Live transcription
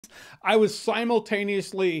I was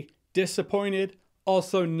simultaneously disappointed,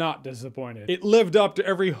 also not disappointed. It lived up to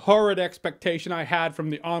every horrid expectation I had from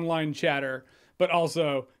the online chatter, but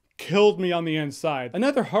also killed me on the inside.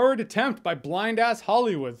 Another horrid attempt by blind-ass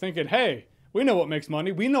Hollywood, thinking, hey, we know what makes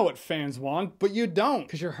money, we know what fans want, but you don't.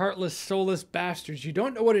 Because you're heartless, soulless bastards. You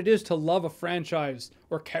don't know what it is to love a franchise,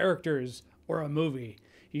 or characters, or a movie.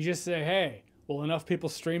 You just say, hey, will enough people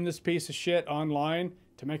stream this piece of shit online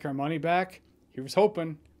to make our money back? Here's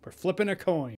hoping. We're flipping a coin.